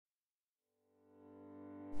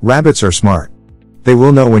Rabbits are smart. They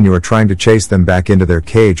will know when you are trying to chase them back into their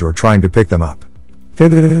cage or trying to pick them up.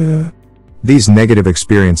 These negative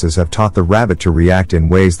experiences have taught the rabbit to react in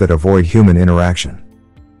ways that avoid human interaction.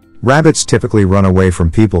 Rabbits typically run away from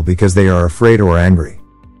people because they are afraid or angry.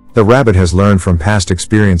 The rabbit has learned from past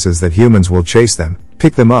experiences that humans will chase them,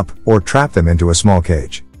 pick them up, or trap them into a small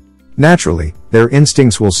cage. Naturally, their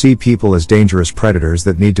instincts will see people as dangerous predators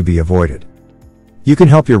that need to be avoided. You can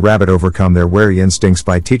help your rabbit overcome their wary instincts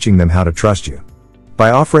by teaching them how to trust you.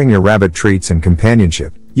 By offering your rabbit treats and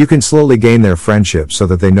companionship, you can slowly gain their friendship so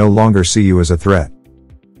that they no longer see you as a threat.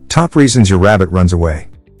 Top reasons your rabbit runs away.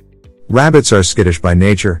 Rabbits are skittish by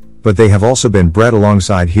nature, but they have also been bred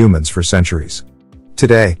alongside humans for centuries.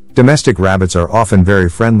 Today, domestic rabbits are often very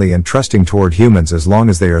friendly and trusting toward humans as long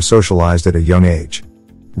as they are socialized at a young age.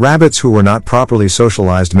 Rabbits who were not properly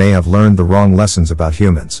socialized may have learned the wrong lessons about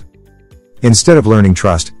humans. Instead of learning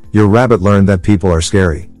trust, your rabbit learned that people are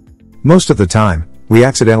scary. Most of the time, we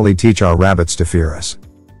accidentally teach our rabbits to fear us.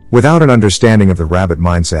 Without an understanding of the rabbit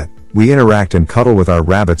mindset, we interact and cuddle with our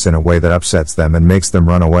rabbits in a way that upsets them and makes them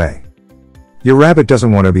run away. Your rabbit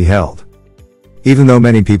doesn't want to be held. Even though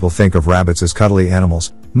many people think of rabbits as cuddly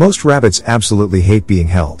animals, most rabbits absolutely hate being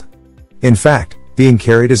held. In fact, being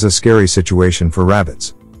carried is a scary situation for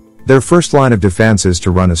rabbits. Their first line of defense is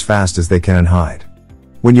to run as fast as they can and hide.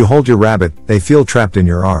 When you hold your rabbit, they feel trapped in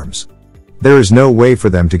your arms. There is no way for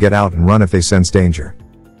them to get out and run if they sense danger.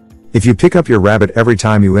 If you pick up your rabbit every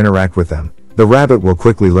time you interact with them, the rabbit will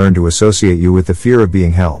quickly learn to associate you with the fear of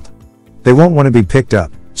being held. They won't want to be picked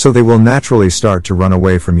up, so they will naturally start to run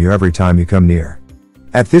away from you every time you come near.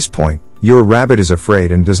 At this point, your rabbit is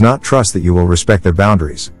afraid and does not trust that you will respect their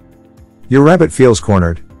boundaries. Your rabbit feels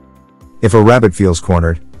cornered. If a rabbit feels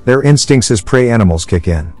cornered, their instincts as prey animals kick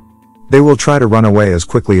in. They will try to run away as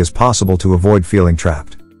quickly as possible to avoid feeling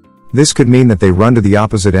trapped. This could mean that they run to the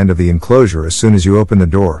opposite end of the enclosure as soon as you open the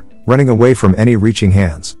door, running away from any reaching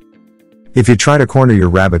hands. If you try to corner your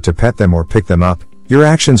rabbit to pet them or pick them up, your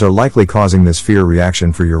actions are likely causing this fear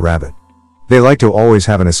reaction for your rabbit. They like to always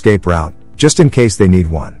have an escape route, just in case they need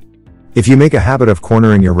one. If you make a habit of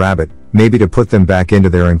cornering your rabbit, maybe to put them back into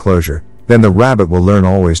their enclosure, then the rabbit will learn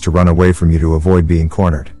always to run away from you to avoid being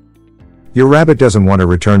cornered. Your rabbit doesn't want to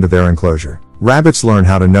return to their enclosure. Rabbits learn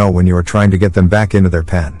how to know when you are trying to get them back into their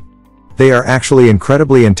pen. They are actually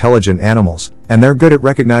incredibly intelligent animals, and they're good at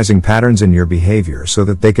recognizing patterns in your behavior so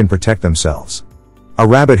that they can protect themselves. A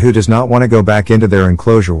rabbit who does not want to go back into their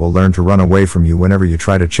enclosure will learn to run away from you whenever you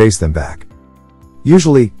try to chase them back.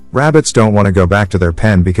 Usually, rabbits don't want to go back to their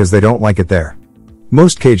pen because they don't like it there.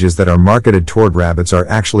 Most cages that are marketed toward rabbits are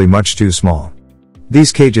actually much too small.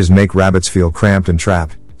 These cages make rabbits feel cramped and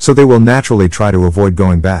trapped, so they will naturally try to avoid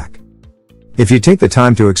going back. If you take the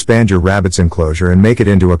time to expand your rabbit's enclosure and make it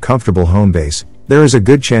into a comfortable home base, there is a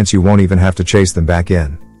good chance you won't even have to chase them back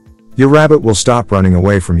in. Your rabbit will stop running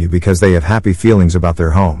away from you because they have happy feelings about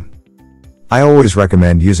their home. I always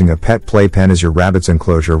recommend using a pet playpen as your rabbit's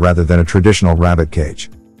enclosure rather than a traditional rabbit cage.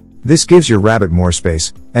 This gives your rabbit more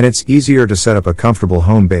space, and it's easier to set up a comfortable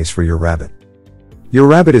home base for your rabbit. Your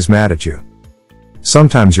rabbit is mad at you.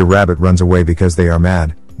 Sometimes your rabbit runs away because they are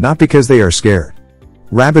mad, not because they are scared.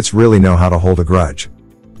 Rabbits really know how to hold a grudge.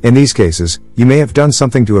 In these cases, you may have done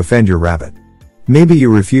something to offend your rabbit. Maybe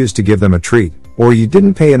you refused to give them a treat, or you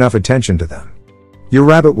didn't pay enough attention to them. Your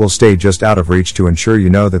rabbit will stay just out of reach to ensure you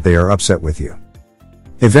know that they are upset with you.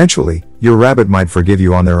 Eventually, your rabbit might forgive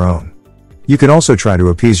you on their own. You can also try to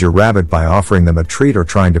appease your rabbit by offering them a treat or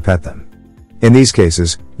trying to pet them. In these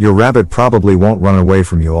cases, your rabbit probably won't run away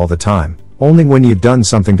from you all the time, only when you've done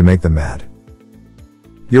something to make them mad.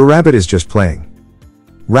 Your rabbit is just playing.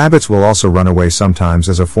 Rabbits will also run away sometimes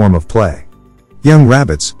as a form of play. Young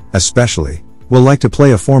rabbits, especially, will like to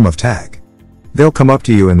play a form of tag. They'll come up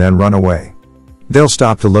to you and then run away. They'll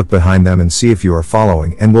stop to look behind them and see if you are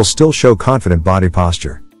following and will still show confident body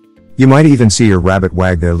posture. You might even see your rabbit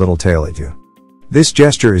wag their little tail at you. This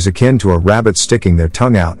gesture is akin to a rabbit sticking their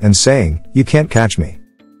tongue out and saying, "You can't catch me."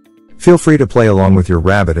 Feel free to play along with your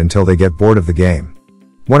rabbit until they get bored of the game.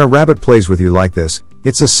 When a rabbit plays with you like this,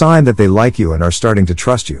 it's a sign that they like you and are starting to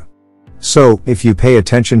trust you. So, if you pay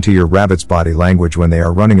attention to your rabbit's body language when they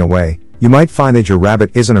are running away, you might find that your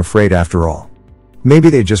rabbit isn't afraid after all. Maybe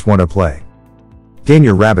they just want to play. Gain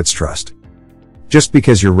your rabbit's trust. Just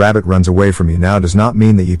because your rabbit runs away from you now does not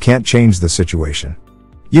mean that you can't change the situation.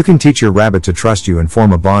 You can teach your rabbit to trust you and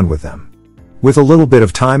form a bond with them. With a little bit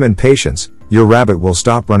of time and patience, your rabbit will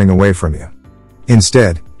stop running away from you.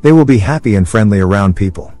 Instead, they will be happy and friendly around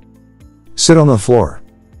people. Sit on the floor.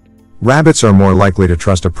 Rabbits are more likely to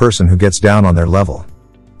trust a person who gets down on their level.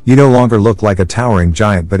 You no longer look like a towering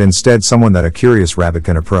giant but instead someone that a curious rabbit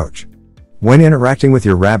can approach. When interacting with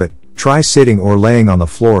your rabbit, try sitting or laying on the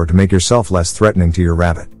floor to make yourself less threatening to your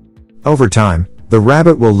rabbit. Over time, the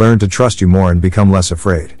rabbit will learn to trust you more and become less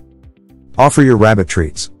afraid. Offer your rabbit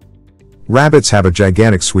treats. Rabbits have a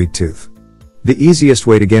gigantic sweet tooth. The easiest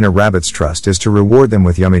way to gain a rabbit's trust is to reward them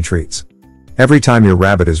with yummy treats. Every time your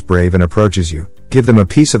rabbit is brave and approaches you, give them a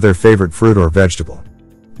piece of their favorite fruit or vegetable.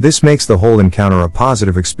 This makes the whole encounter a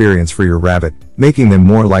positive experience for your rabbit, making them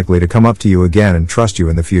more likely to come up to you again and trust you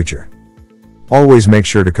in the future. Always make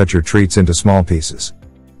sure to cut your treats into small pieces.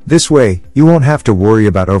 This way, you won't have to worry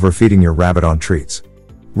about overfeeding your rabbit on treats.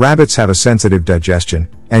 Rabbits have a sensitive digestion,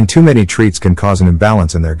 and too many treats can cause an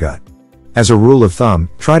imbalance in their gut. As a rule of thumb,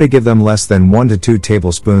 try to give them less than 1 to 2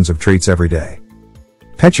 tablespoons of treats every day.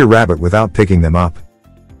 Pet your rabbit without picking them up.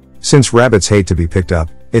 Since rabbits hate to be picked up,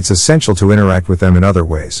 it's essential to interact with them in other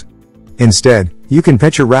ways. Instead, you can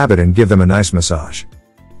pet your rabbit and give them a nice massage.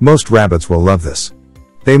 Most rabbits will love this.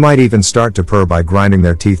 They might even start to purr by grinding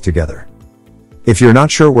their teeth together. If you're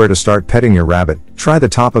not sure where to start petting your rabbit, try the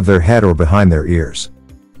top of their head or behind their ears.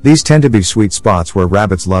 These tend to be sweet spots where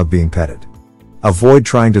rabbits love being petted. Avoid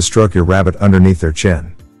trying to stroke your rabbit underneath their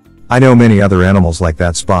chin. I know many other animals like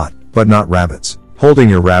that spot, but not rabbits. Holding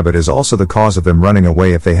your rabbit is also the cause of them running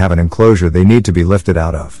away if they have an enclosure they need to be lifted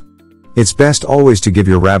out of. It's best always to give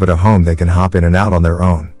your rabbit a home they can hop in and out on their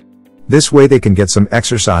own. This way they can get some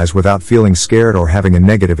exercise without feeling scared or having a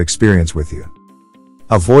negative experience with you.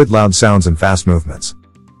 Avoid loud sounds and fast movements.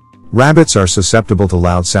 Rabbits are susceptible to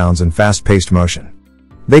loud sounds and fast-paced motion.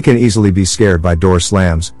 They can easily be scared by door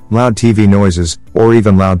slams, loud TV noises, or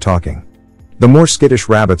even loud talking. The more skittish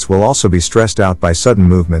rabbits will also be stressed out by sudden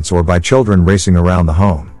movements or by children racing around the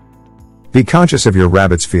home. Be conscious of your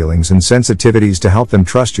rabbit's feelings and sensitivities to help them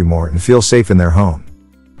trust you more and feel safe in their home.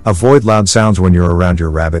 Avoid loud sounds when you're around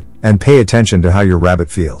your rabbit, and pay attention to how your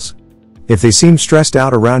rabbit feels. If they seem stressed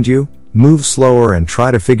out around you, move slower and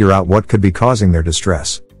try to figure out what could be causing their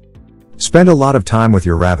distress. Spend a lot of time with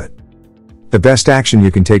your rabbit. The best action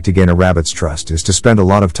you can take to gain a rabbit's trust is to spend a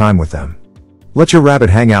lot of time with them. Let your rabbit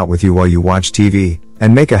hang out with you while you watch TV,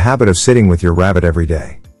 and make a habit of sitting with your rabbit every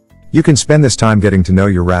day. You can spend this time getting to know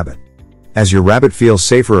your rabbit. As your rabbit feels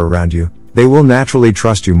safer around you, they will naturally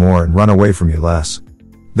trust you more and run away from you less.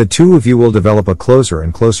 The two of you will develop a closer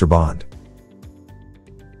and closer bond.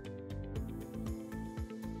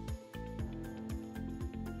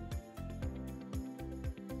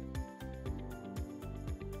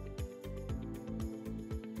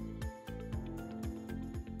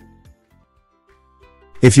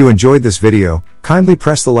 If you enjoyed this video, kindly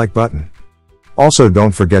press the like button. Also,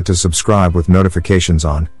 don't forget to subscribe with notifications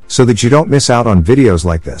on, so that you don't miss out on videos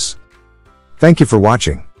like this. Thank you for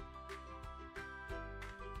watching.